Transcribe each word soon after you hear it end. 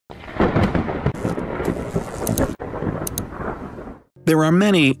There are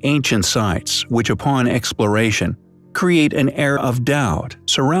many ancient sites which, upon exploration, create an air of doubt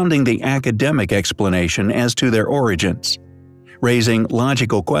surrounding the academic explanation as to their origins, raising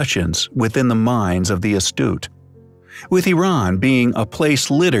logical questions within the minds of the astute. With Iran being a place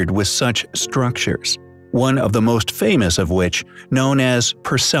littered with such structures, one of the most famous of which, known as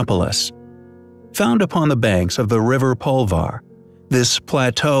Persepolis. Found upon the banks of the river Pulvar, this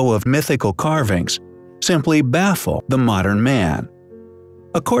plateau of mythical carvings simply baffle the modern man.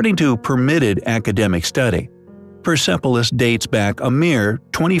 According to permitted academic study, Persepolis dates back a mere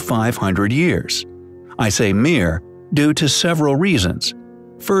 2,500 years. I say mere due to several reasons.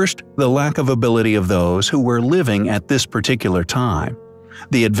 First, the lack of ability of those who were living at this particular time,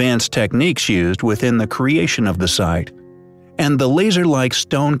 the advanced techniques used within the creation of the site, and the laser-like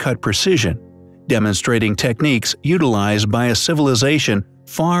stone-cut precision, demonstrating techniques utilized by a civilization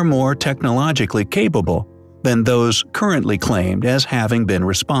far more technologically capable than those currently claimed as having been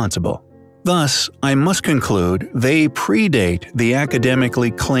responsible. Thus, I must conclude they predate the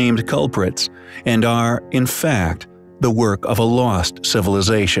academically claimed culprits and are, in fact, the work of a lost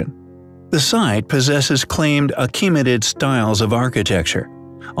civilization. The site possesses claimed Achaemenid styles of architecture,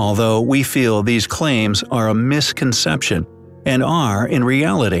 although we feel these claims are a misconception and are, in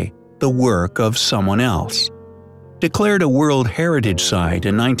reality, the work of someone else. Declared a World Heritage Site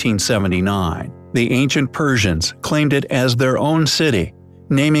in 1979, the ancient Persians claimed it as their own city,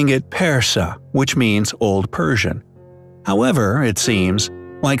 naming it Persa, which means Old Persian. However, it seems,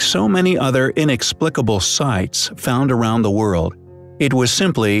 like so many other inexplicable sites found around the world, it was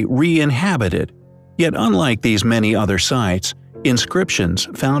simply re-inhabited. Yet unlike these many other sites, inscriptions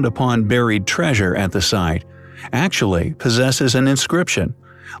found upon buried treasure at the site actually possesses an inscription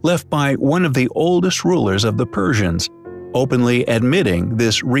left by one of the oldest rulers of the Persians, openly admitting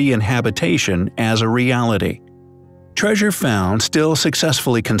this re-inhabitation as a reality. Treasure found still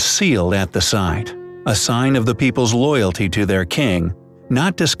successfully concealed at the site, a sign of the people's loyalty to their king,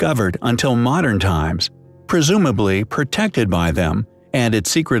 not discovered until modern times, presumably protected by them and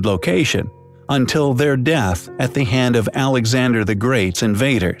its secret location until their death at the hand of Alexander the Great's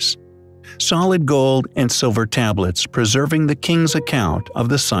invaders. Solid gold and silver tablets preserving the king's account of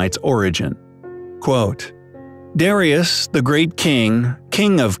the site's origin. Quote, Darius, the great king,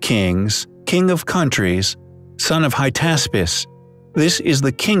 king of kings, king of countries, son of Hytaspes, this is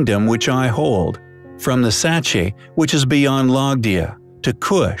the kingdom which I hold, from the Sachi, which is beyond Logdia, to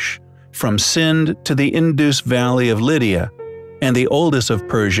Kush, from Sind to the Indus valley of Lydia, and the oldest of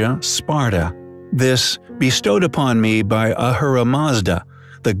Persia, Sparta. This bestowed upon me by Ahura Mazda,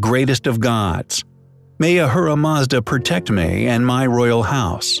 the greatest of gods. May Ahura Mazda protect me and my royal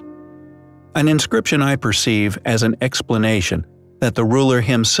house. An inscription I perceive as an explanation that the ruler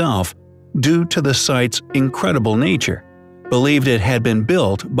himself, due to the site's incredible nature, believed it had been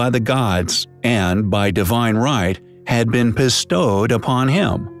built by the gods and, by divine right, had been bestowed upon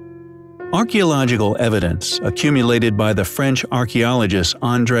him. Archaeological evidence accumulated by the French archaeologist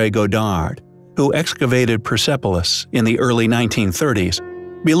André Godard, who excavated Persepolis in the early 1930s,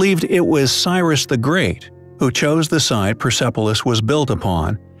 believed it was Cyrus the Great who chose the site Persepolis was built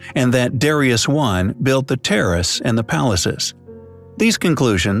upon, and that Darius I built the terrace and the palaces. These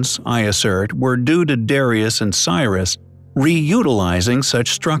conclusions, I assert, were due to Darius and Cyrus reutilizing such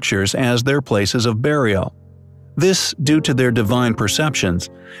structures as their places of burial. This due to their divine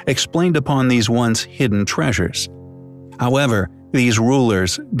perceptions, explained upon these once hidden treasures. However, these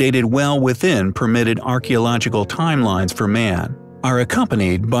rulers, dated well within permitted archaeological timelines for man, are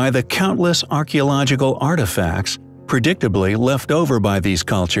accompanied by the countless archaeological artifacts predictably left over by these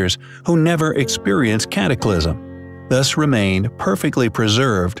cultures who never experienced cataclysm, thus remained perfectly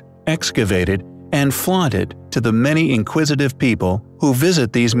preserved, excavated, and flaunted to the many inquisitive people who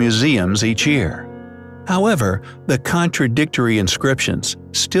visit these museums each year. However, the contradictory inscriptions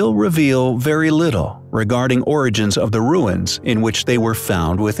still reveal very little regarding origins of the ruins in which they were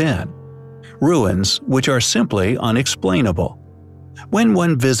found within. Ruins which are simply unexplainable. When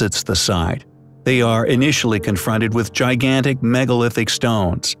one visits the site, they are initially confronted with gigantic megalithic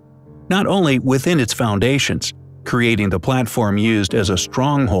stones, not only within its foundations, creating the platform used as a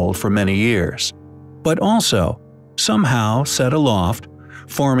stronghold for many years, but also, somehow set aloft,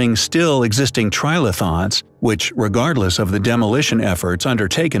 forming still existing trilithons which, regardless of the demolition efforts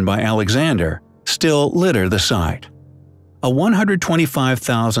undertaken by Alexander, still litter the site. A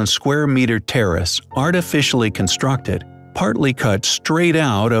 125,000 square meter terrace artificially constructed, partly cut straight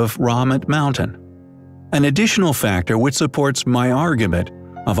out of Rahmat Mountain. An additional factor which supports my argument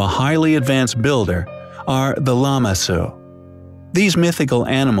of a highly advanced builder are the Lamassu. These mythical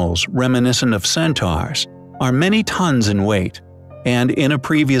animals, reminiscent of centaurs, are many tons in weight, And in a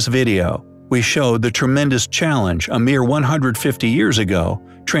previous video, we showed the tremendous challenge a mere 150 years ago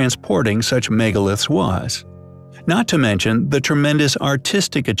transporting such megaliths was. Not to mention the tremendous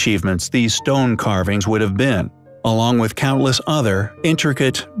artistic achievements these stone carvings would have been, along with countless other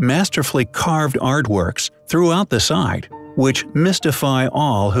intricate, masterfully carved artworks throughout the site, which mystify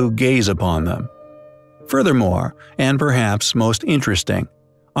all who gaze upon them. Furthermore, and perhaps most interesting,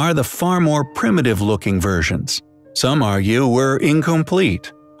 are the far more primitive-looking versions. Some argue were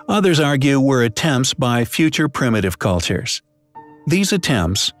incomplete. Others argue were attempts by future primitive cultures. These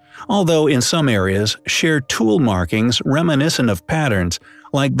attempts, although in some areas share tool markings reminiscent of patterns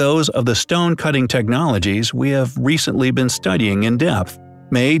like those of the stone-cutting technologies we have recently been studying in depth,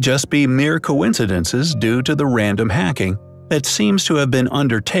 may just be mere coincidences due to the random hacking that seems to have been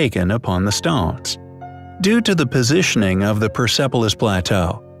undertaken upon the stones. Due to the positioning of the Persepolis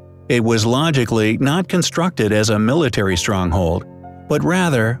Plateau, it was logically not constructed as a military stronghold, but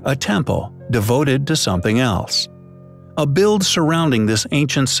rather a temple devoted to something else. A build surrounding this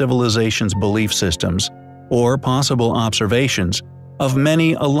ancient civilization's belief systems, or possible observations, of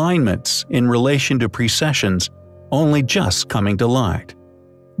many alignments in relation to precessions only just coming to light.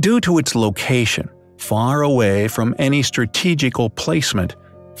 Due to its location, far away from any strategical placement,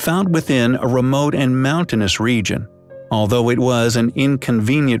 found within a remote and mountainous region, although it was an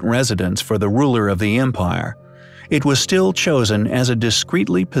inconvenient residence for the ruler of the empire, it was still chosen as a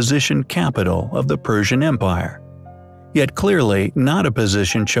discreetly positioned capital of the Persian Empire. Yet clearly not a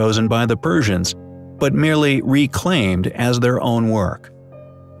position chosen by the Persians, but merely reclaimed as their own work.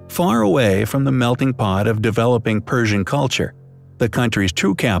 Far away from the melting pot of developing Persian culture, the country's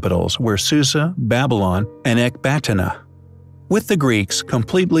true capitals were Susa, Babylon, and Ecbatana. With the Greeks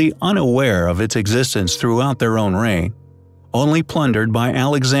completely unaware of its existence throughout their own reign, only plundered by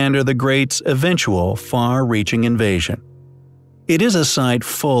Alexander the Great's eventual far-reaching invasion. It is a site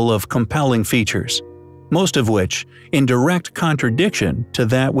full of compelling features, most of which in direct contradiction to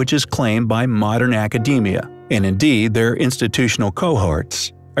that which is claimed by modern academia, and indeed their institutional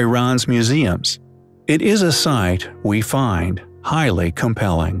cohorts, Iran's museums. It is a site we find highly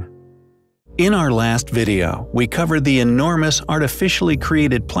compelling. In our last video, we covered the enormous artificially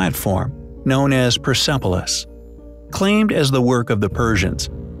created platform known as Persepolis. Claimed as the work of the Persians,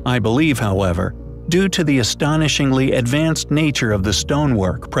 I believe, however, due to the astonishingly advanced nature of the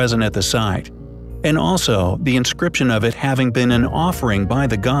stonework present at the site, and also the inscription of it having been an offering by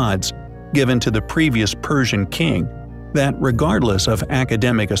the gods given to the previous Persian king, that regardless of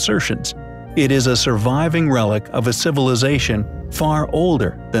academic assertions, it is a surviving relic of a civilization far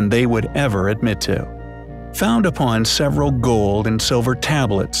older than they would ever admit to. Found upon several gold and silver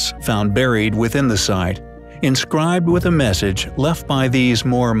tablets found buried within the site, inscribed with a message left by these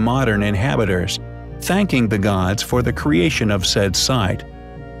more modern inhabitants, thanking the gods for the creation of said site,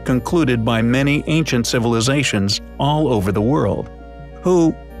 concluded by many ancient civilizations all over the world,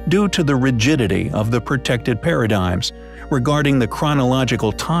 who, due to the rigidity of the protected paradigms regarding the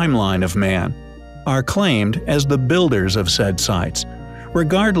chronological timeline of man, are claimed as the builders of said sites,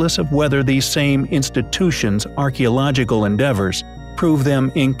 regardless of whether these same institutions' archaeological endeavors prove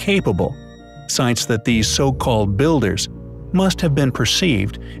them incapable. Sites that these so-called builders must have been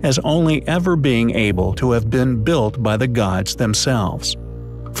perceived as only ever being able to have been built by the gods themselves.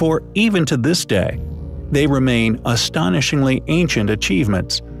 For even to this day, they remain astonishingly ancient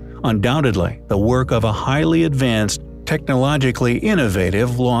achievements, undoubtedly the work of a highly advanced, technologically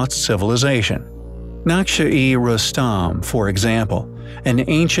innovative lost civilization. Naqsh-e-Rustam, for example, an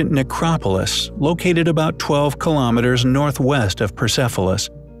ancient necropolis located about 12 kilometers northwest of Persepolis,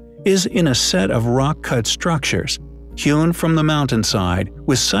 is in a set of rock-cut structures, hewn from the mountainside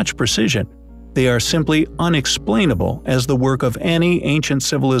with such precision, they are simply unexplainable as the work of any ancient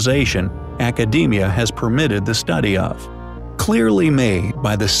civilization academia has permitted the study of. Clearly made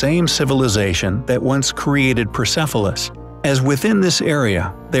by the same civilization that once created Persepolis, as within this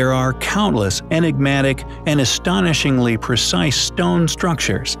area there are countless enigmatic and astonishingly precise stone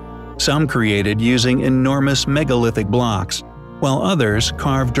structures, some created using enormous megalithic blocks, while others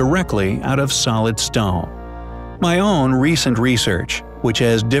carved directly out of solid stone. My own recent research, which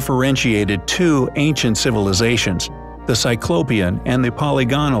has differentiated two ancient civilizations, the Cyclopean and the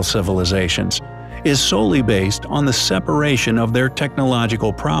Polygonal civilizations, is solely based on the separation of their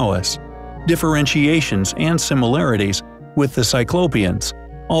technological prowess, differentiations and similarities with the Cyclopeans,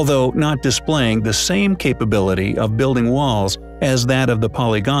 although not displaying the same capability of building walls as that of the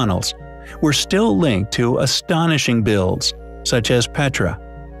Polygonals, were still linked to astonishing builds, such as Petra.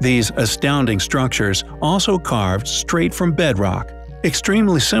 These astounding structures also carved straight from bedrock,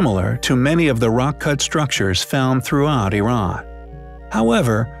 extremely similar to many of the rock-cut structures found throughout Iran.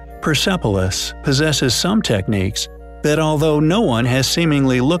 However, Persepolis possesses some techniques that, although no one has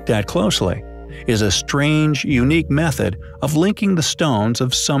seemingly looked at closely, is a strange, unique method of linking the stones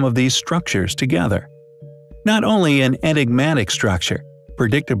of some of these structures together. Not only an enigmatic structure,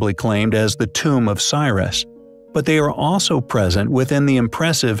 predictably claimed as the Tomb of Cyrus, but they are also present within the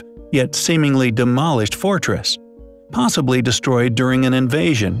impressive yet seemingly demolished fortress, possibly destroyed during an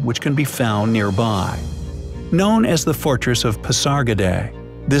invasion which can be found nearby. Known as the Fortress of Pasargadae,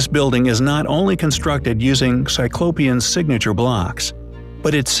 this building is not only constructed using Cyclopean signature blocks,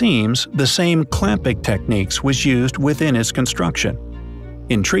 but it seems the same clamping techniques was used within its construction.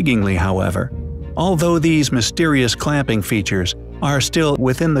 Intriguingly, however, although these mysterious clamping features are still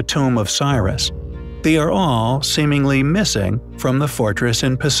within the Tomb of Cyrus, they are all seemingly missing from the fortress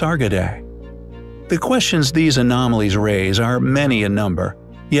in Pasargadae. The questions these anomalies raise are many in number,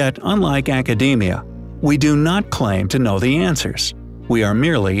 yet unlike academia, we do not claim to know the answers. We are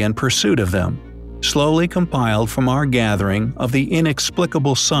merely in pursuit of them, slowly compiled from our gathering of the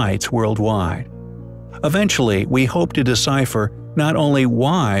inexplicable sites worldwide. Eventually, we hope to decipher not only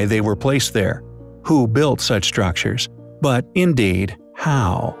why they were placed there, who built such structures, but indeed,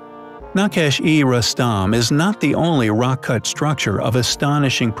 how. Naqsh-e-Rustam is not the only rock-cut structure of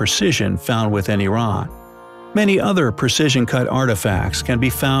astonishing precision found within Iran. Many other precision-cut artifacts can be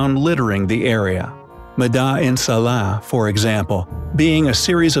found littering the area. Mada-in Salah, for example, being a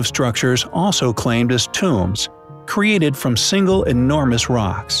series of structures also claimed as tombs, created from single enormous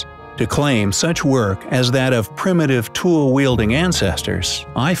rocks. To claim such work as that of primitive tool-wielding ancestors,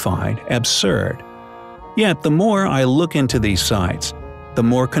 I find absurd. Yet the more I look into these sites, the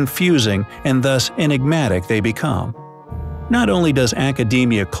more confusing and thus enigmatic they become. Not only does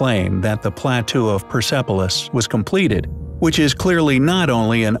academia claim that the plateau of Persepolis was completed, which is clearly not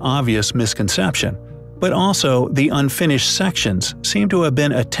only an obvious misconception, but also the unfinished sections seem to have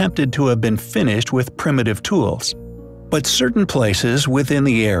been attempted to have been finished with primitive tools. But certain places within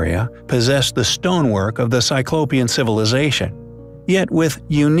the area possess the stonework of the Cyclopean civilization, yet with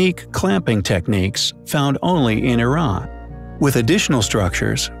unique clamping techniques found only in Iran. With additional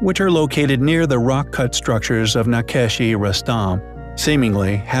structures, which are located near the rock-cut structures of Naqsh-e-Rustam,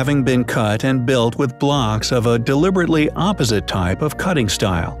 seemingly having been cut and built with blocks of a deliberately opposite type of cutting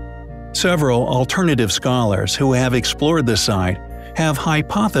style. Several alternative scholars who have explored the site have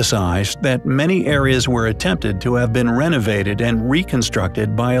hypothesized that many areas were attempted to have been renovated and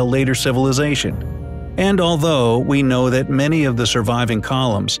reconstructed by a later civilization. And although we know that many of the surviving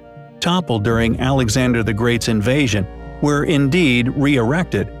columns, toppled during Alexander the Great's invasion, were indeed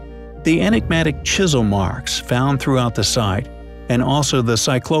re-erected, the enigmatic chisel marks found throughout the site, and also the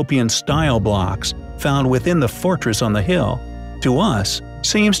Cyclopean style blocks found within the fortress on the hill, to us,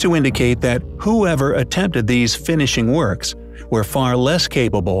 seems to indicate that whoever attempted these finishing works were far less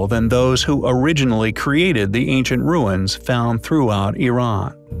capable than those who originally created the ancient ruins found throughout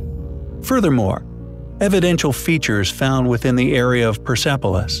Iran. Furthermore, evidential features found within the area of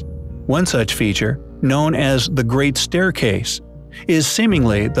Persepolis. One such feature, known as the Great Staircase, is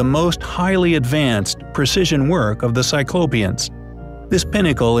seemingly the most highly advanced precision work of the Cyclopeans. This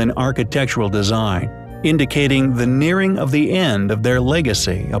pinnacle in architectural design, indicating the nearing of the end of their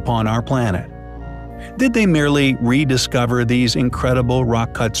legacy upon our planet. Did they merely rediscover these incredible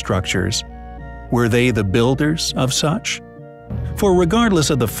rock-cut structures? Were they the builders of such? For regardless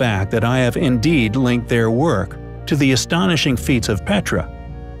of the fact that I have indeed linked their work to the astonishing feats of Petra,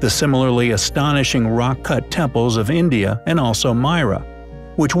 the similarly astonishing rock-cut temples of India and also Myra,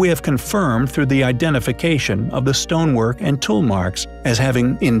 which we have confirmed through the identification of the stonework and tool marks as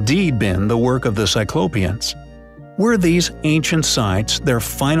having indeed been the work of the Cyclopeans. Were these ancient sites their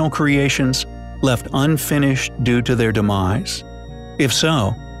final creations, left unfinished due to their demise? If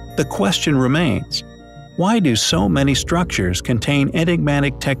so, the question remains, why do so many structures contain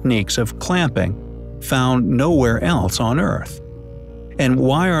enigmatic techniques of clamping found nowhere else on Earth? And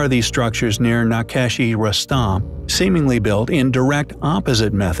why are these structures near Naqsh-e-Rustam seemingly built in direct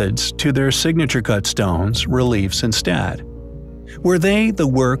opposite methods to their signature cut stones reliefs instead? Were they the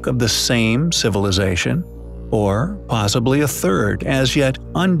work of the same civilization? Or possibly a third, as yet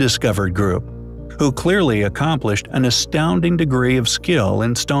undiscovered group, who clearly accomplished an astounding degree of skill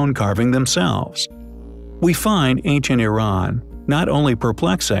in stone carving themselves? We find ancient Iran not only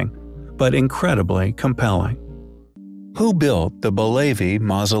perplexing, but incredibly compelling. Who built the Balavi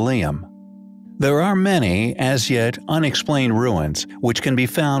Mausoleum? There are many, as yet unexplained ruins which can be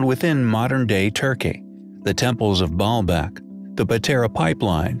found within modern-day Turkey. The temples of Baalbek, the Patera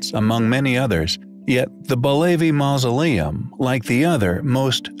pipelines, among many others, yet the Balavi Mausoleum, like the other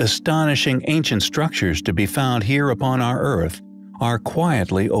most astonishing ancient structures to be found here upon our Earth, are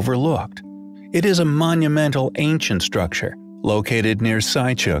quietly overlooked. It is a monumental ancient structure located near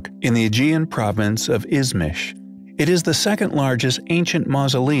Selçuk in the Aegean province of Izmir. It is the second largest ancient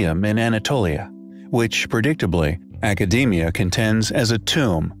mausoleum in Anatolia, which, predictably, academia contends as a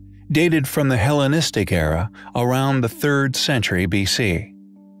tomb dated from the Hellenistic era around the 3rd century BC.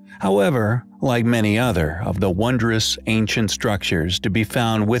 However, like many other of the wondrous ancient structures to be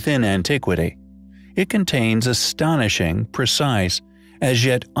found within antiquity, it contains astonishing, precise, as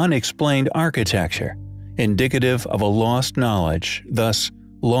yet unexplained architecture, indicative of a lost knowledge, thus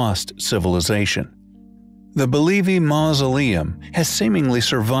lost civilization. The Bellevue Mausoleum has seemingly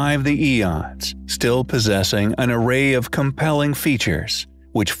survived the eons, still possessing an array of compelling features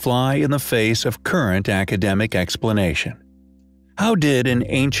which fly in the face of current academic explanation. How did an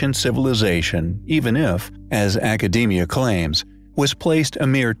ancient civilization, even if, as academia claims, was placed a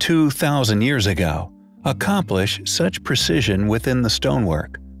mere 2,000 years ago, accomplish such precision within the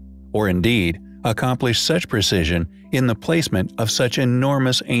stonework, or indeed accomplish such precision in the placement of such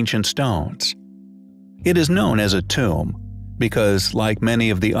enormous ancient stones? It is known as a tomb because, like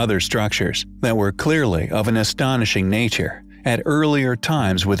many of the other structures that were clearly of an astonishing nature at earlier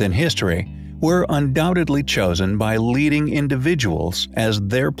times within history, were undoubtedly chosen by leading individuals as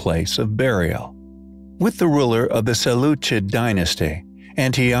their place of burial. With the ruler of the Seleucid dynasty,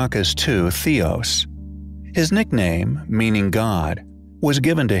 Antiochus II Theos, his nickname, meaning God, was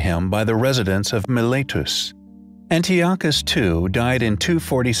given to him by the residents of Miletus. Antiochus II died in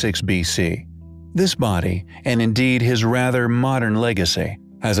 246 BC. This body, and indeed his rather modern legacy,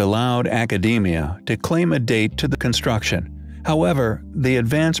 has allowed academia to claim a date to the construction. However, the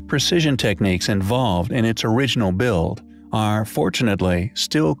advanced precision techniques involved in its original build are, fortunately,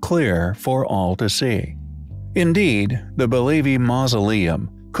 still clear for all to see. Indeed, the Bellevue Mausoleum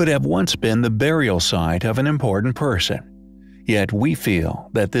could have once been the burial site of an important person. Yet we feel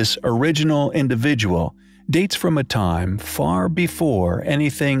that this original individual dates from a time far before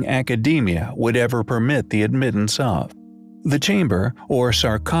anything academia would ever permit the admittance of. The chamber, or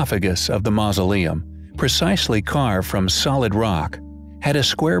sarcophagus of the mausoleum, precisely carved from solid rock, had a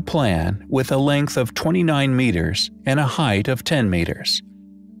square plan with a length of 29 meters and a height of 10 meters.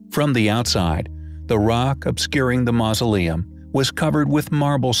 From the outside, the rock obscuring the mausoleum was covered with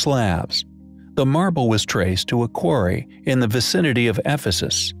marble slabs. The marble was traced to a quarry in the vicinity of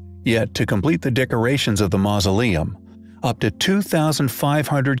Ephesus, yet to complete the decorations of the mausoleum, up to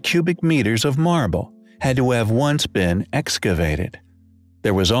 2,500 cubic meters of marble had to have once been excavated.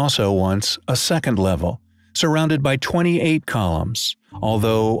 There was also once a second level, surrounded by 28 columns,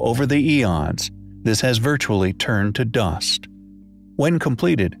 although over the eons, this has virtually turned to dust. When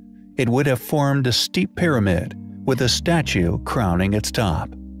completed, it would have formed a steep pyramid with a statue crowning its top.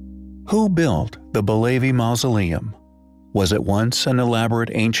 Who built the Bellevue Mausoleum? Was it once an elaborate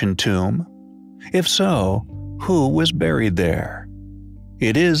ancient tomb? If so, who was buried there?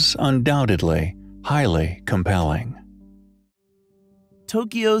 It is undoubtedly highly compelling.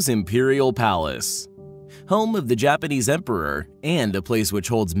 Tokyo's Imperial Palace, home of the Japanese Emperor and a place which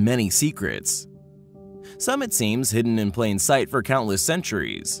holds many secrets. Some, it seems, hidden in plain sight for countless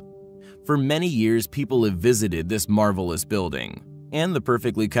centuries. For many years, people have visited this marvelous building, and the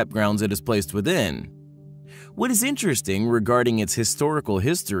perfectly kept grounds it is placed within. What is interesting regarding its historical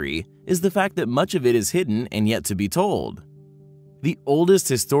history is the fact that much of it is hidden and yet to be told. The oldest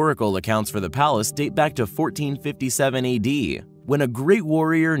historical accounts for the palace date back to 1457 AD, when a great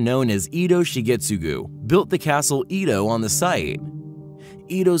warrior known as Ito Shigetsugu built the castle Ito on the site.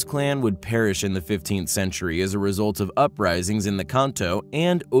 Ito's clan would perish in the 15th century as a result of uprisings in the Kanto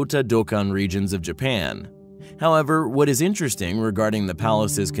and Ota Dokan regions of Japan. However, what is interesting regarding the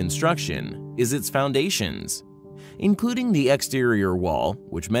palace's construction is its foundations. Including the exterior wall,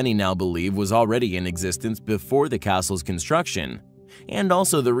 which many now believe was already in existence before the castle's construction, and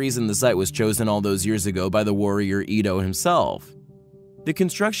also the reason the site was chosen all those years ago by the warrior Ito himself. The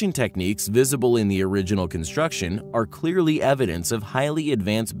construction techniques visible in the original construction are clearly evidence of highly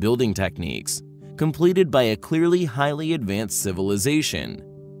advanced building techniques, completed by a clearly highly advanced civilization.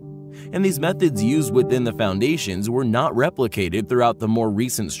 And these methods used within the foundations were not replicated throughout the more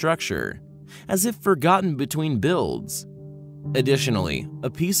recent structure, as if forgotten between builds. Additionally,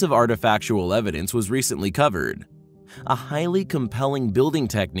 a piece of artifactual evidence was recently covered, a highly compelling building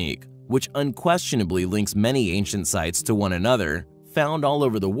technique which unquestionably links many ancient sites to one another, found all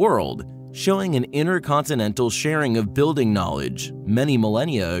over the world, showing an intercontinental sharing of building knowledge many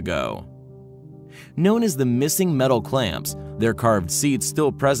millennia ago. Known as the missing metal clamps, their carved seats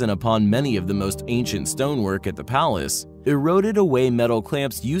still present upon many of the most ancient stonework at the palace, eroded away metal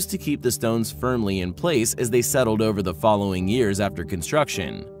clamps used to keep the stones firmly in place as they settled over the following years after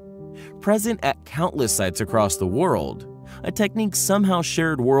construction. Present at countless sites across the world, a technique somehow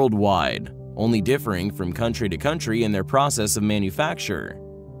shared worldwide, only differing from country to country in their process of manufacture.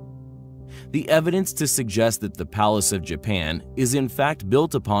 The evidence to suggest that the Palace of Japan is in fact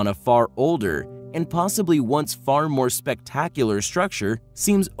built upon a far older and possibly once far more spectacular structure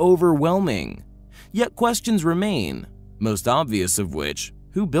seems overwhelming. Yet questions remain, most obvious of which,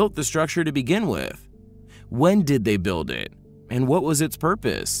 who built the structure to begin with? When did they build it? And what was its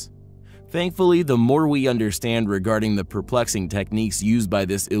purpose? Thankfully, the more we understand regarding the perplexing techniques used by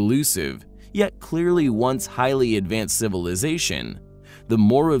this elusive, yet clearly once highly advanced civilization, the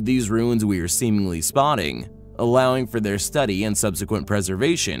more of these ruins we are seemingly spotting, allowing for their study and subsequent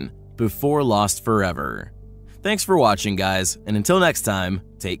preservation before lost forever. Thanks for watching, guys, and until next time,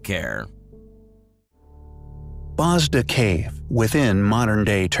 take care. Bozda Cave, within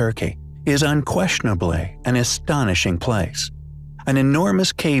modern-day Turkey, is unquestionably an astonishing place. An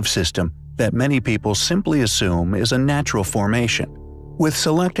enormous cave system that many people simply assume is a natural formation, with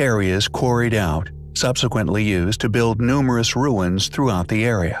select areas quarried out, subsequently used to build numerous ruins throughout the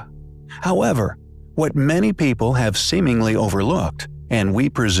area. However, what many people have seemingly overlooked, and we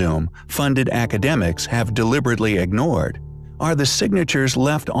presume funded academics have deliberately ignored, are the signatures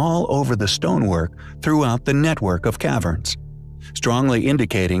left all over the stonework throughout the network of caverns, strongly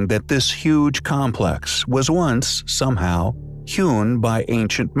indicating that this huge complex was once, somehow, hewn by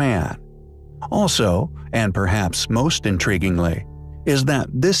ancient man. Also, and perhaps most intriguingly, is that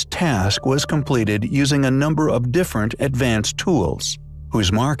this task was completed using a number of different advanced tools,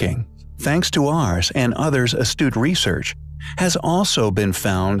 whose marking, thanks to ours and others' astute research, has also been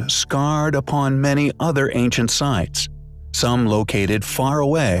found scarred upon many other ancient sites, some located far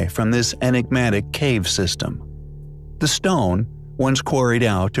away from this enigmatic cave system. The stone, once quarried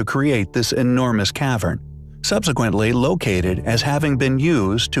out to create this enormous cavern, subsequently located as having been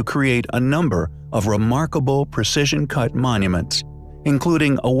used to create a number of remarkable precision-cut monuments,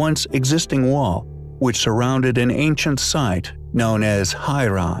 including a once existing wall which surrounded an ancient site known as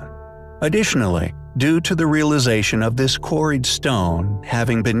Hairan. Additionally, due to the realization of this quarried stone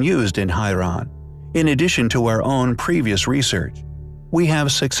having been used in Hairan, in addition to our own previous research, we have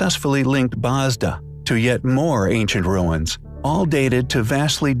successfully linked Bozda to yet more ancient ruins, all dated to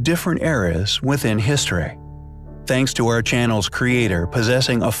vastly different eras within history. Thanks to our channel's creator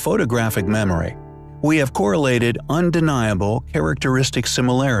possessing a photographic memory, we have correlated undeniable characteristic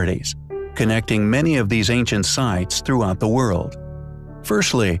similarities, connecting many of these ancient sites throughout the world.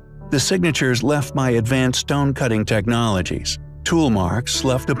 Firstly, the signatures left by advanced stone-cutting technologies, tool marks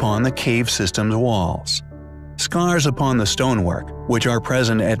left upon the cave system's walls. Scars upon the stonework, which are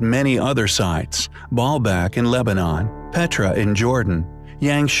present at many other sites, Baalbek in Lebanon, Petra in Jordan,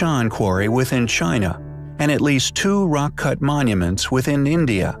 Yangshan Quarry within China, and at least 2 rock-cut monuments within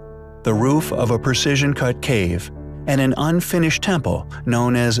India, the roof of a precision-cut cave, and an unfinished temple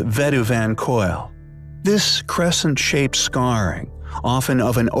known as Veduvan Koil. This crescent-shaped scarring, often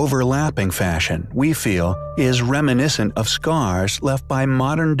of an overlapping fashion, we feel is reminiscent of scars left by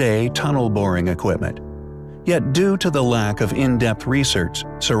modern-day tunnel boring equipment. Yet due to the lack of in-depth research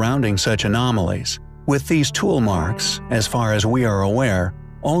surrounding such anomalies, with these tool marks, as far as we are aware,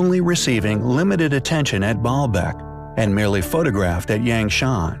 only receiving limited attention at Baalbek and merely photographed at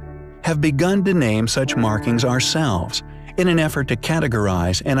Yangshan, have begun to name such markings ourselves in an effort to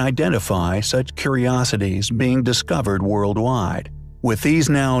categorize and identify such curiosities being discovered worldwide, with these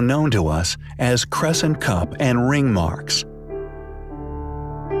now known to us as crescent cup and ring marks.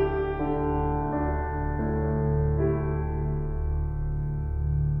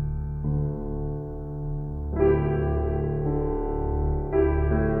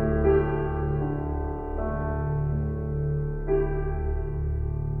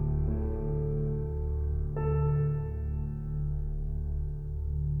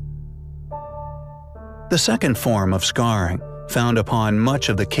 The second form of scarring, found upon much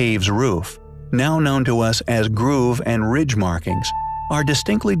of the cave's roof, now known to us as groove and ridge markings, are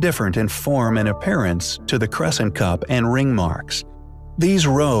distinctly different in form and appearance to the crescent cup and ring marks. These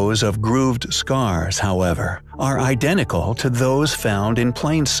rows of grooved scars, however, are identical to those found in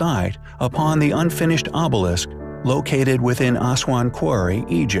plain sight upon the unfinished obelisk located within Aswan Quarry,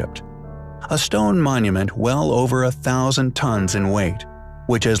 Egypt, a stone monument well over 1,000 tons in weight,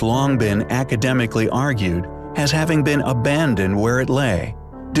 which has long been academically argued as having been abandoned where it lay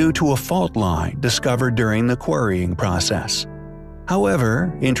due to a fault line discovered during the quarrying process.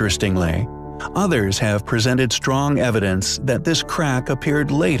 However, interestingly, Others have presented strong evidence that this crack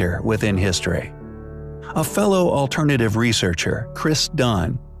appeared later within history. A fellow alternative researcher, Chris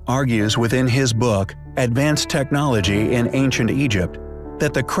Dunn, argues within his book Advanced Technology in Ancient Egypt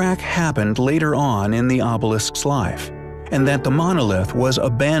that the crack happened later on in the obelisk's life, and that the monolith was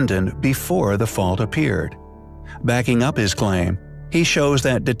abandoned before the fault appeared. Backing up his claim, he shows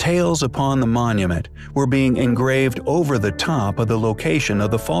that details upon the monument were being engraved over the top of the location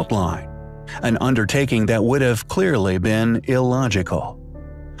of the fault line, an undertaking that would have clearly been illogical.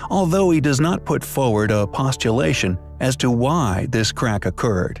 Although he does not put forward a postulation as to why this crack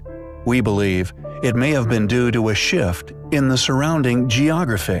occurred, we believe it may have been due to a shift in the surrounding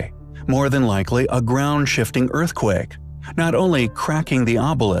geography, more than likely a ground-shifting earthquake, not only cracking the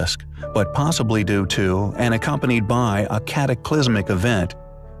obelisk, but possibly due to and accompanied by a cataclysmic event,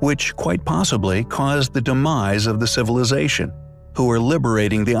 which quite possibly caused the demise of the civilization, who were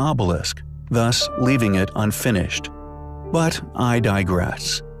liberating the obelisk, thus leaving it unfinished. But I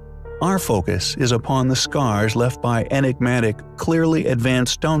digress. Our focus is upon the scars left by enigmatic, clearly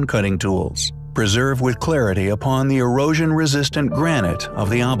advanced stone-cutting tools, preserved with clarity upon the erosion-resistant granite of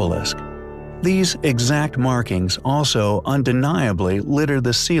the obelisk. These exact markings also undeniably litter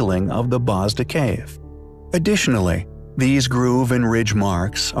the ceiling of the Bazda cave. Additionally, these groove and ridge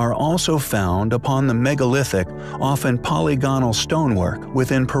marks are also found upon the megalithic, often polygonal stonework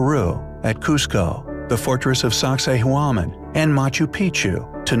within Peru, at Cusco, the fortress of Sacsayhuaman, and Machu Picchu,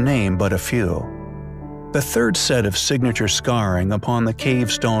 to name but a few. The third set of signature scarring upon the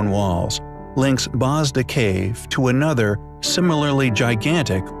cave stone walls links Bazda Cave to another similarly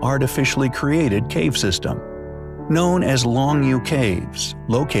gigantic artificially created cave system, known as Longyu Caves,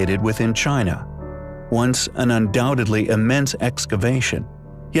 located within China. Once an undoubtedly immense excavation,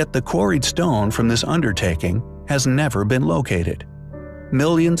 yet the quarried stone from this undertaking has never been located.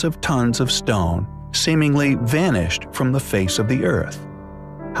 Millions of tons of stone seemingly vanished from the face of the earth.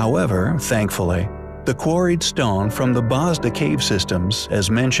 However, thankfully, the quarried stone from the Bazda cave systems,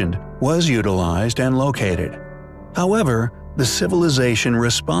 as mentioned, was utilized and located. However, the civilization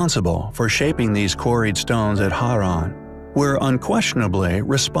responsible for shaping these quarried stones at Haran were unquestionably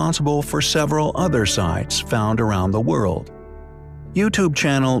responsible for several other sites found around the world. YouTube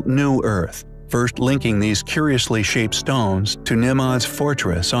channel New Earth, first linking these curiously shaped stones to Nimrod's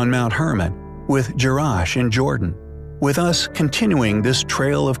fortress on Mount Hermon, with Jerash in Jordan, with us continuing this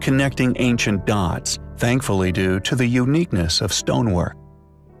trail of connecting ancient dots, thankfully due to the uniqueness of stonework.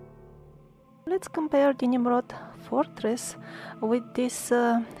 Let's compare the Nimrod fortress with this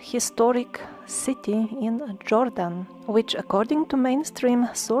historic city in Jordan, which according to mainstream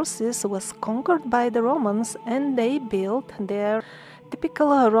sources was conquered by the Romans, and they built their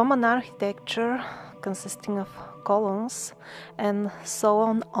typical Roman architecture consisting of columns and so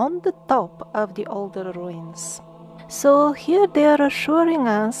on the top of the older ruins. So here they are assuring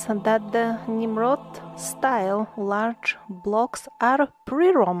us that the Nimrod style large blocks are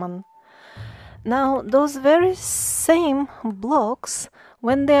pre-Roman. Now those very same blocks,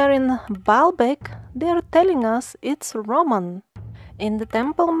 when they are in Baalbek, they are telling us it's Roman. In the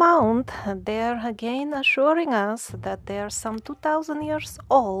Temple Mount, they are again assuring us that they are some 2000 years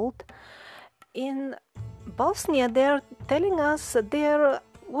old. In Bosnia, they are telling us they are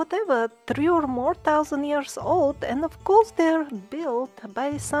whatever 3 or more thousand years old, and of course they are built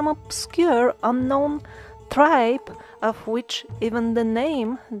by some obscure unknown tribe, of which even the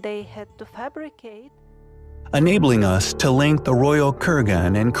name they had to fabricate. Enabling us to link the royal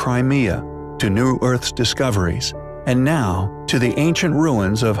kurgan in Crimea to New Earth's discoveries, and now to the ancient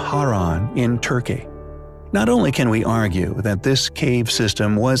ruins of Haran in Turkey. Not only can we argue that this cave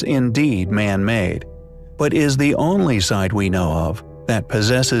system was indeed man-made, but is the only site we know of that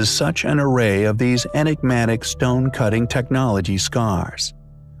possesses such an array of these enigmatic stone-cutting technology scars,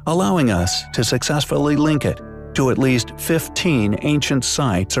 allowing us to successfully link it to at least 15 ancient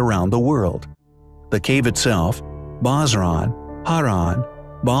sites around the world. The cave itself, Basran, Haran,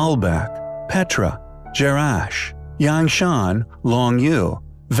 Baalbek, Petra, Jerash, Yangshan, Longyu,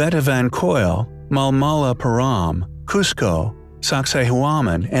 Vetivan Koil, Malmala Param, Cusco,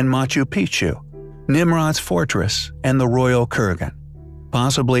 Sacsayhuaman, and Machu Picchu, Nimrod's fortress, and the royal kurgan.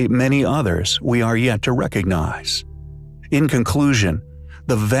 Possibly many others we are yet to recognize. In conclusion,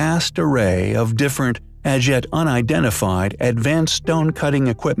 the vast array of different, as yet unidentified, advanced stone-cutting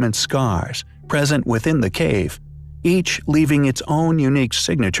equipment scars present within the cave, each leaving its own unique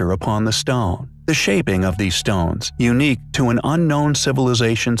signature upon the stone. The shaping of these stones, unique to an unknown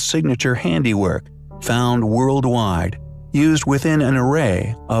civilization's signature handiwork, found worldwide, used within an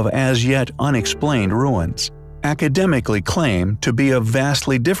array of as yet unexplained ruins, academically claimed to be of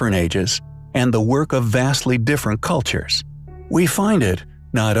vastly different ages, and the work of vastly different cultures. We find it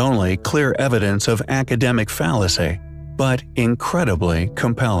not only clear evidence of academic fallacy, but incredibly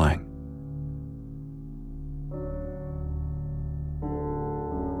compelling.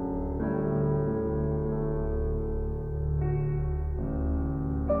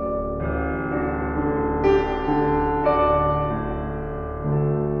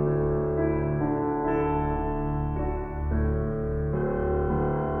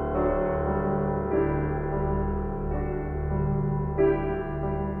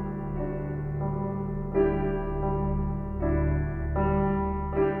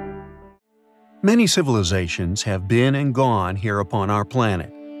 Many civilizations have been and gone here upon our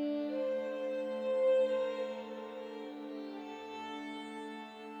planet.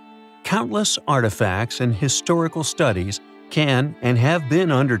 Countless artifacts and historical studies can and have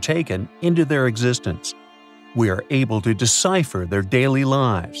been undertaken into their existence. We are able to decipher their daily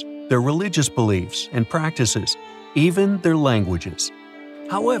lives, their religious beliefs and practices, even their languages.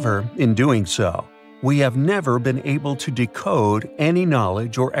 However, in doing so, we have never been able to decode any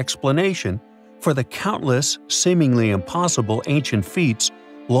knowledge or explanation for the countless, seemingly impossible ancient feats,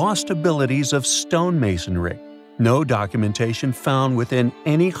 lost abilities of stonemasonry. No documentation found within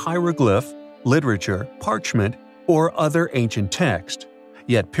any hieroglyph, literature, parchment, or other ancient text.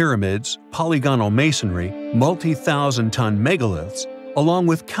 Yet pyramids, polygonal masonry, multi-thousand-ton megaliths, along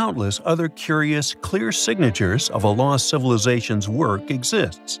with countless other curious, clear signatures of a lost civilization's work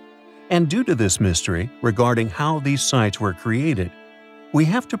exists. And due to this mystery regarding how these sites were created, we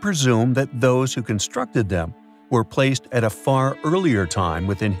have to presume that those who constructed them were placed at a far earlier time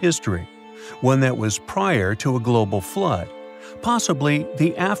within history, one that was prior to a global flood, possibly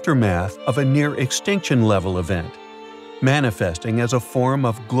the aftermath of a near-extinction level event, manifesting as a form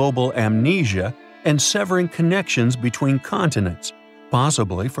of global amnesia and severing connections between continents,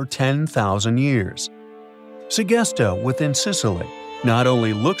 possibly for 10,000 years. Segesta within Sicily not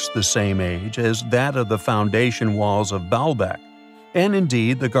only looks the same age as that of the foundation walls of Baalbek, and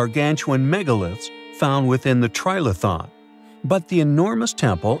indeed the gargantuan megaliths found within the Trilithon, but the enormous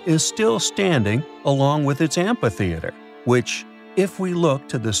temple is still standing along with its amphitheater, which, if we look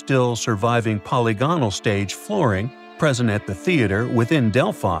to the still surviving polygonal stage flooring present at the theater within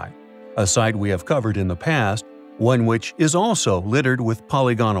Delphi, a site we have covered in the past, one which is also littered with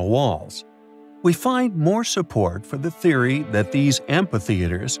polygonal walls, we find more support for the theory that these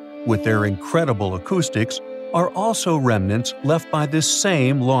amphitheaters, with their incredible acoustics, are also remnants left by this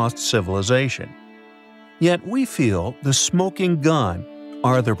same lost civilization. Yet we feel the smoking gun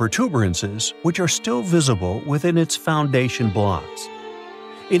are the protuberances which are still visible within its foundation blocks.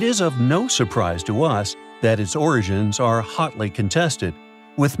 It is of no surprise to us that its origins are hotly contested,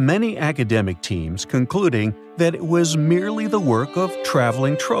 with many academic teams concluding that it was merely the work of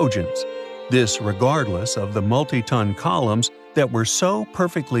traveling Trojans, this regardless of the multi-ton columns that were so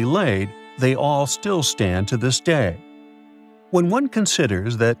perfectly laid they all still stand to this day. When one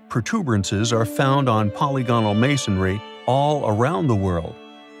considers that protuberances are found on polygonal masonry all around the world,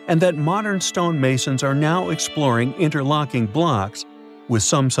 and that modern stonemasons are now exploring interlocking blocks, with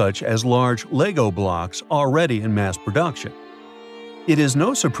some such as large Lego blocks already in mass production, it is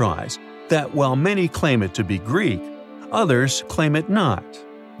no surprise that while many claim it to be Greek, others claim it not.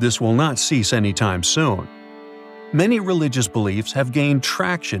 This will not cease anytime soon. Many religious beliefs have gained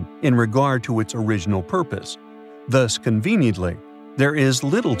traction in regard to its original purpose. Thus, conveniently, there is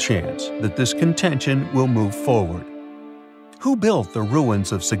little chance that this contention will move forward. Who built the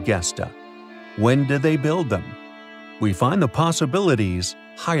ruins of Segesta? When did they build them? We find the possibilities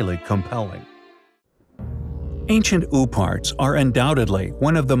highly compelling. Ancient Uparts are undoubtedly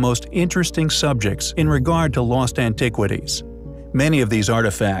one of the most interesting subjects in regard to lost antiquities. Many of these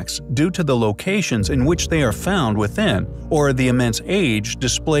artifacts, due to the locations in which they are found within or the immense age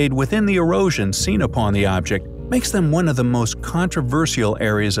displayed within the erosion seen upon the object, makes them one of the most controversial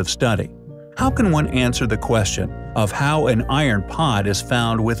areas of study. How can one answer the question of how an iron pod is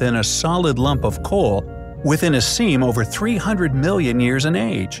found within a solid lump of coal within a seam over 300 million years in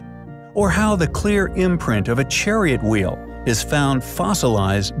age? Or how the clear imprint of a chariot wheel is found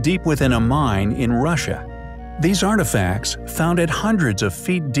fossilized deep within a mine in Russia? These artifacts, found at hundreds of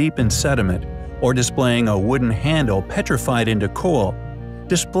feet deep in sediment, or displaying a wooden handle petrified into coal,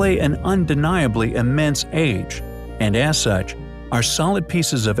 display an undeniably immense age, and as such, are solid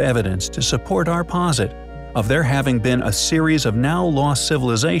pieces of evidence to support our posit of there having been a series of now lost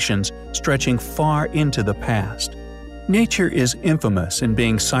civilizations stretching far into the past. Nature is infamous in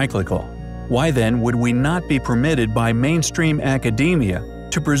being cyclical. Why then would we not be permitted by mainstream academia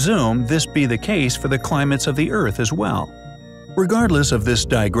to presume this be the case for the climates of the Earth as well? Regardless of this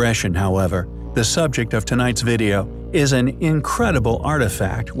digression, however, the subject of tonight's video is an incredible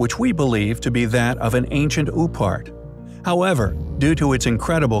artifact which we believe to be that of an ancient Upart. However, due to its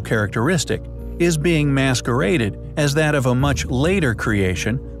incredible characteristic, is being masqueraded as that of a much later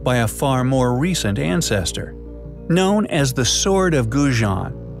creation by a far more recent ancestor. Known as the Sword of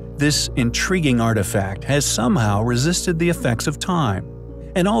Gujan, this intriguing artifact has somehow resisted the effects of time,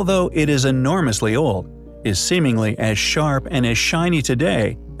 and although it is enormously old, is seemingly as sharp and as shiny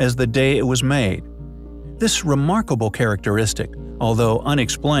today as the day it was made. This remarkable characteristic, although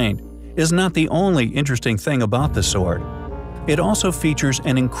unexplained, is not the only interesting thing about the sword. It also features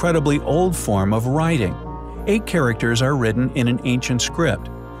an incredibly old form of writing. 8 characters are written in an ancient script,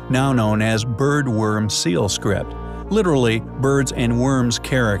 now known as bird-worm seal script, literally birds and worms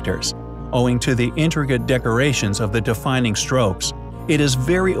characters. Owing to the intricate decorations of the defining strokes, it is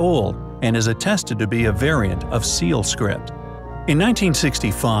very old and is attested to be a variant of seal script. In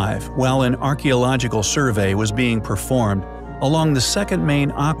 1965, while an archaeological survey was being performed along the second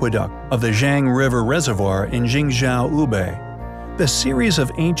main aqueduct of the Zhang River Reservoir in Jingzhou, Hubei, the series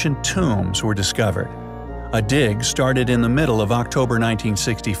of ancient tombs were discovered. A dig started in the middle of October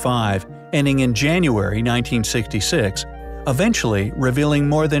 1965, ending in January 1966, eventually revealing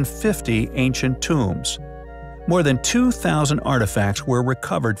more than 50 ancient tombs. More than 2,000 artifacts were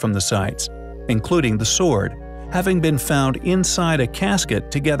recovered from the sites, including the sword, having been found inside a casket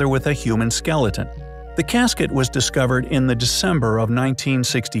together with a human skeleton. The casket was discovered in the December of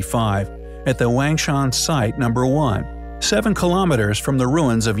 1965 at the Wangshan Site No. 1, 7 kilometers from the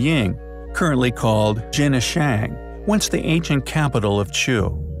ruins of Ying, currently called Jinnishang, once the ancient capital of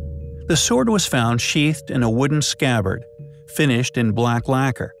Chu. The sword was found sheathed in a wooden scabbard, finished in black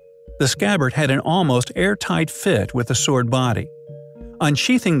lacquer. The scabbard had an almost airtight fit with the sword body.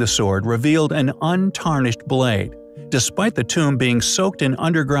 Unsheathing the sword revealed an untarnished blade, despite the tomb being soaked in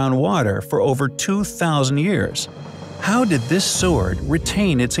underground water for over 2,000 years. How did this sword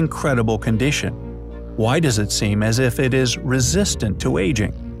retain its incredible condition? Why does it seem as if it is resistant to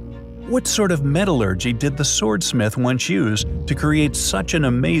aging? What sort of metallurgy did the swordsmith once use to create such an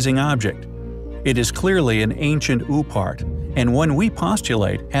amazing object? It is clearly an ancient Upart, and one we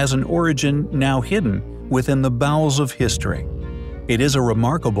postulate has an origin now hidden within the bowels of history. It is a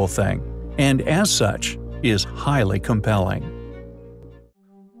remarkable thing, and as such, is highly compelling.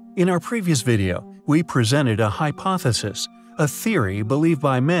 In our previous video, we presented a hypothesis, a theory believed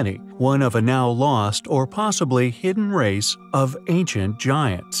by many, one of a now lost or possibly hidden race of ancient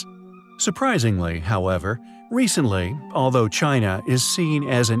giants. Surprisingly, however, recently, although China is seen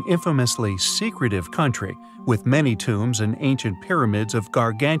as an infamously secretive country, with many tombs and ancient pyramids of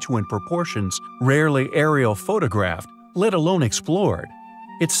gargantuan proportions rarely aerial photographed, let alone explored,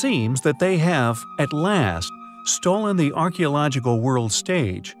 it seems that they have, at last, stolen the archaeological world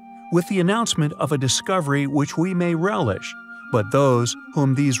stage with the announcement of a discovery which we may relish, but those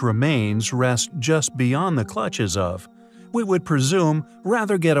whom these remains rest just beyond the clutches of, we would presume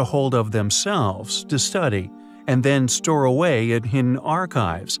rather get a hold of themselves to study and then store away in hidden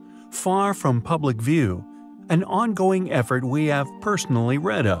archives, far from public view, an ongoing effort we have personally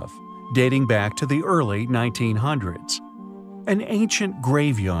read of, dating back to the early 1900s. An ancient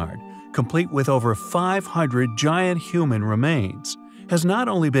graveyard, complete with over 500 giant human remains, has not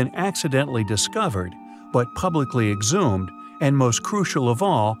only been accidentally discovered, but publicly exhumed, and most crucial of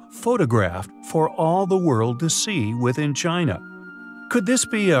all, photographed for all the world to see within China. Could this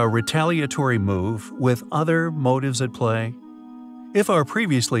be a retaliatory move with other motives at play? If our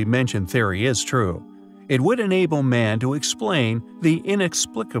previously mentioned theory is true, it would enable man to explain the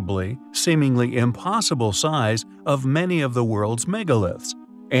inexplicably, seemingly impossible size of many of the world's megaliths,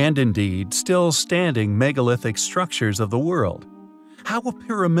 and indeed still standing megalithic structures of the world. How a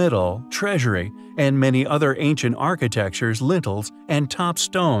pyramidal, treasury, and many other ancient architectures, lintels, and top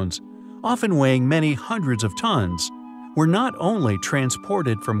stones, often weighing many hundreds of tons, were not only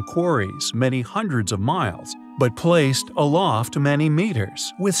transported from quarries many hundreds of miles, but placed aloft many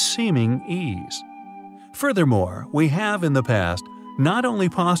meters with seeming ease. Furthermore, we have in the past not only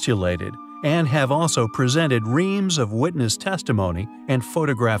postulated and have also presented reams of witness testimony and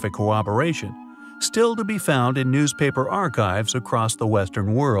photographic corroboration, still to be found in newspaper archives across the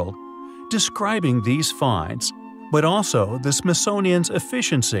Western world, describing these finds, but also the Smithsonian's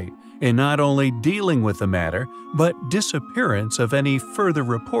efficiency in not only dealing with the matter, but disappearance of any further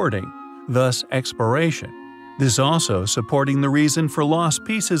reporting, thus exploration. This also supporting the reason for lost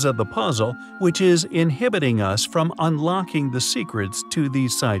pieces of the puzzle, which is inhibiting us from unlocking the secrets to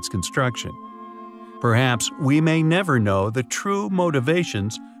these sites' construction. Perhaps we may never know the true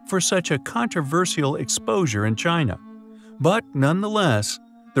motivations for such a controversial exposure in China, But nonetheless,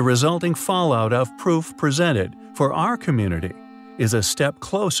 the resulting fallout of proof presented for our community is a step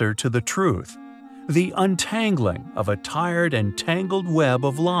closer to the truth, the untangling of a tired and tangled web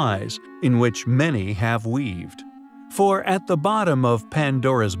of lies in which many have weaved. For at the bottom of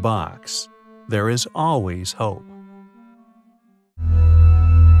Pandora's box, there is always hope.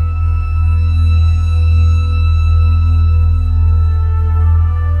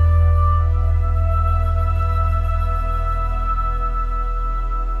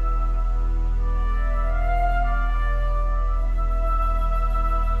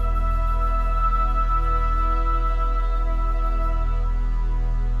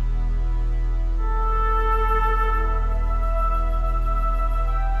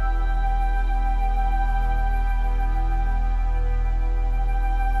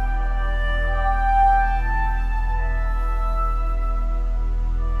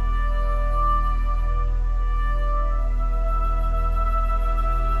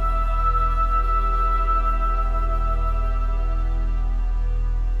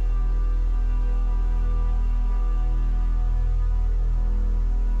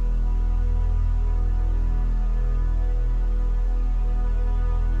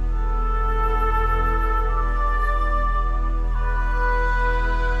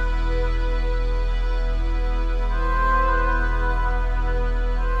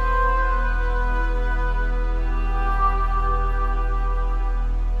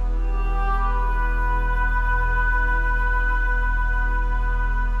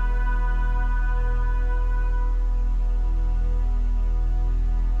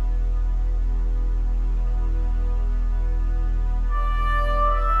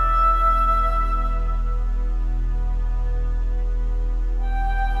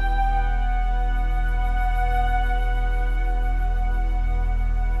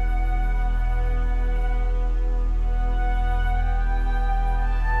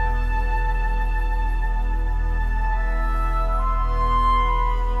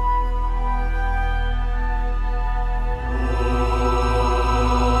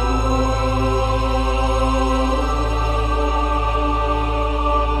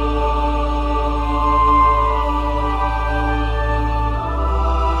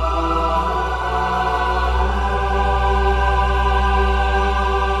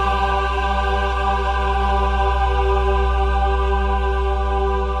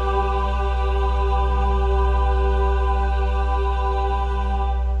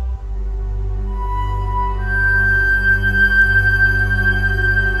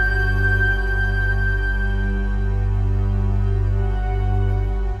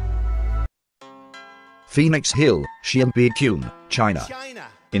 Phoenix Hill, Xianbeiqun, China.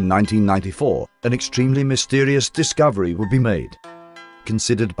 In 1994, an extremely mysterious discovery would be made.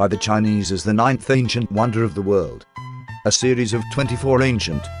 Considered by the Chinese as the 9th ancient wonder of the world. A series of 24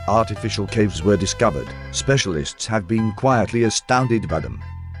 ancient, artificial caves were discovered. Specialists have been quietly astounded by them.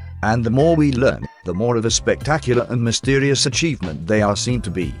 And the more we learn, the more of a spectacular and mysterious achievement they are seen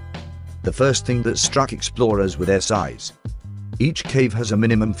to be. The first thing that struck explorers was their size. Each cave has a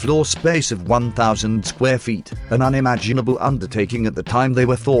minimum floor space of 1,000 square feet, an unimaginable undertaking at the time they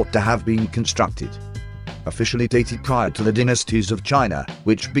were thought to have been constructed. Officially dated prior to the dynasties of China,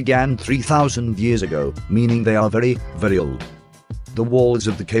 which began 3,000 years ago, meaning they are very, very old. The walls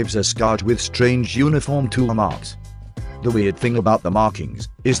of the caves are scarred with strange uniform tool marks. The weird thing about the markings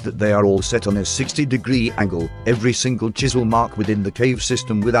is that they are all set on a 60-degree angle. Every single chisel mark within the cave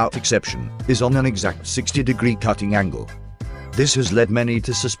system without exception is on an exact 60-degree cutting angle. This has led many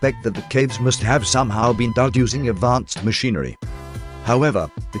to suspect that the caves must have somehow been dug using advanced machinery.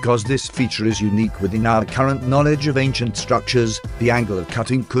 However, because this feature is unique within our current knowledge of ancient structures, the angle of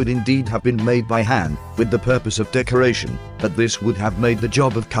cutting could indeed have been made by hand, with the purpose of decoration, but this would have made the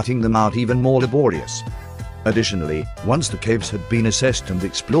job of cutting them out even more laborious. Additionally, once the caves had been assessed and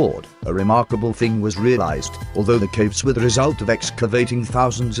explored, a remarkable thing was realized. Although the caves were the result of excavating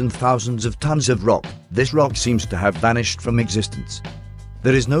thousands and thousands of tons of rock, this rock seems to have vanished from existence.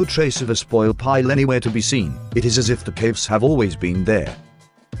 There is no trace of a spoil pile anywhere to be seen. It is as if the caves have always been there.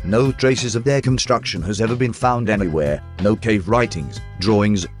 No traces of their construction has ever been found anywhere, no cave writings,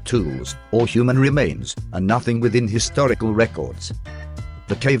 drawings, tools, or human remains, and nothing within historical records.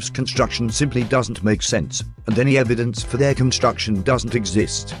 The cave's construction simply doesn't make sense, and any evidence for their construction doesn't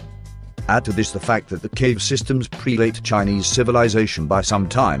exist. Add to this the fact that the cave systems predate Chinese civilization by some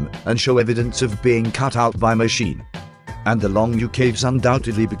time, and show evidence of being cut out by machine. And the Long-Yu caves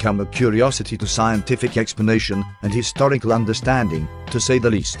undoubtedly become a curiosity to scientific explanation and historical understanding, to say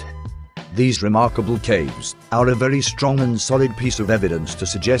the least. These remarkable caves are a very strong and solid piece of evidence to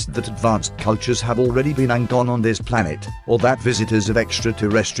suggest that advanced cultures have already been and gone on this planet, or that visitors of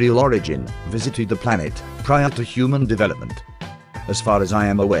extraterrestrial origin visited the planet prior to human development. As far as I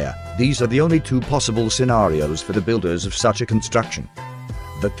am aware, these are the only two possible scenarios for the builders of such a construction.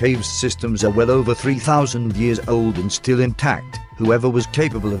 The cave systems are well over 3,000 years old and still intact. Whoever was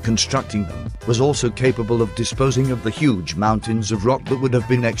capable of constructing them was also capable of disposing of the huge mountains of rock that would have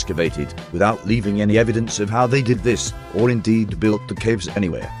been excavated without leaving any evidence of how they did this, or indeed built the caves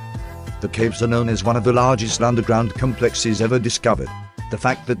anywhere. The caves are known as one of the largest underground complexes ever discovered. The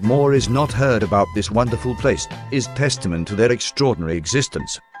fact that more is not heard about this wonderful place is testament to their extraordinary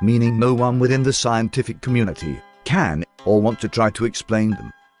existence, meaning no one within the scientific community can or want to try to explain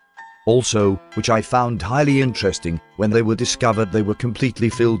them. Also, which I found highly interesting, when they were discovered they were completely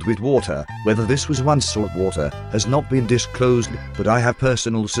filled with water. Whether this was once salt water has not been disclosed, but I have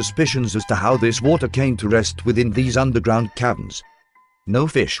personal suspicions as to how this water came to rest within these underground caverns. No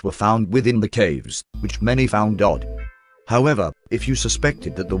fish were found within the caves, which many found odd. However, if you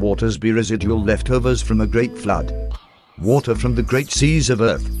suspected that the waters be residual leftovers from a great flood, water from the great seas of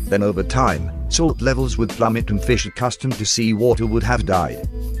Earth, then over time, salt levels would plummet and fish accustomed to sea water would have died.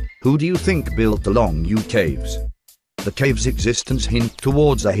 Who do you think built the long U caves? The cave's existence hints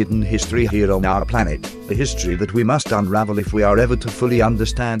towards a hidden history here on our planet, a history that we must unravel if we are ever to fully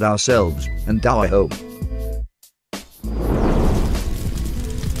understand ourselves and our home.